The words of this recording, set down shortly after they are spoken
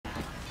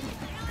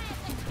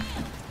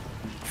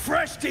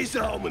thrashed his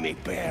arm with me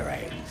bare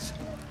hands.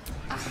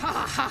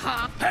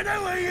 And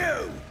who are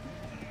you?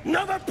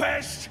 Another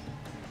pest?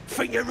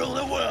 Think you rule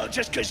the world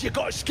just because you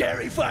got a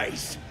scary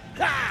face?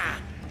 Ha!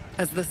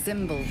 As the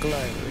symbol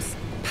glows,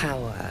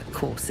 power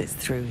courses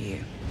through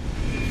you.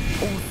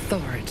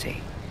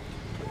 Authority.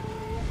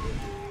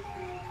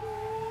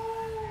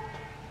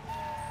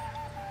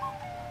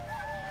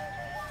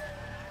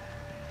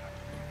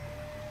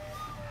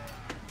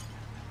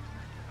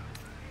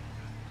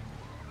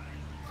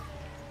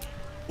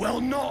 Well,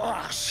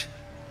 not us.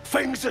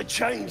 Things are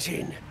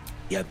changing.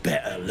 You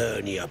better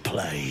learn your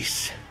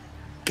place.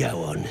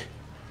 Go on.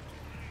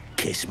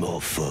 Kiss my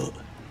foot.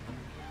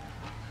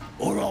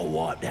 Or I'll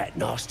wipe that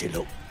nasty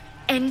look.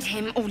 End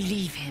him or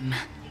leave him.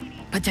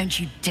 But don't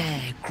you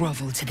dare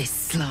grovel to this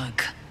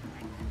slug.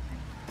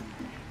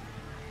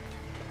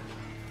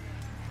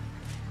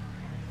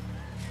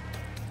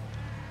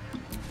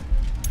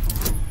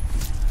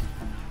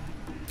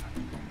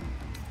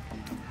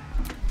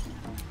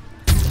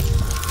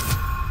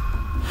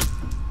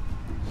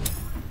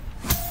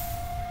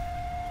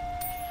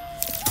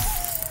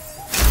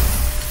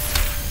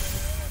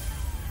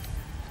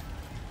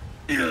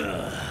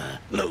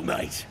 Look,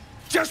 mate,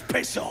 just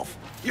piss off.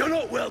 You're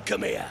not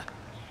welcome here.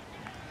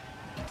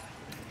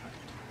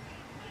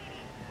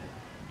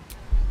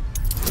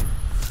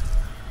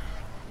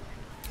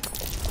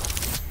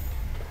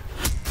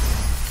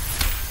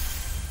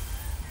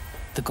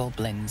 The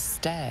goblin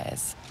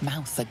stares,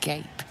 mouth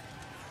agape.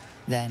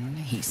 Then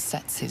he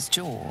sets his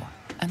jaw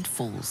and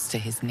falls to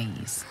his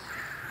knees.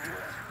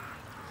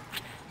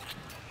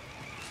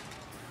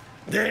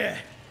 There.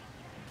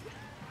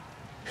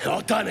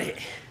 I've done it.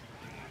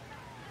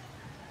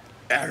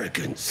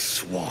 Arrogant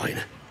swine.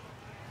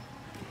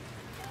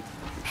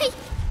 Hey,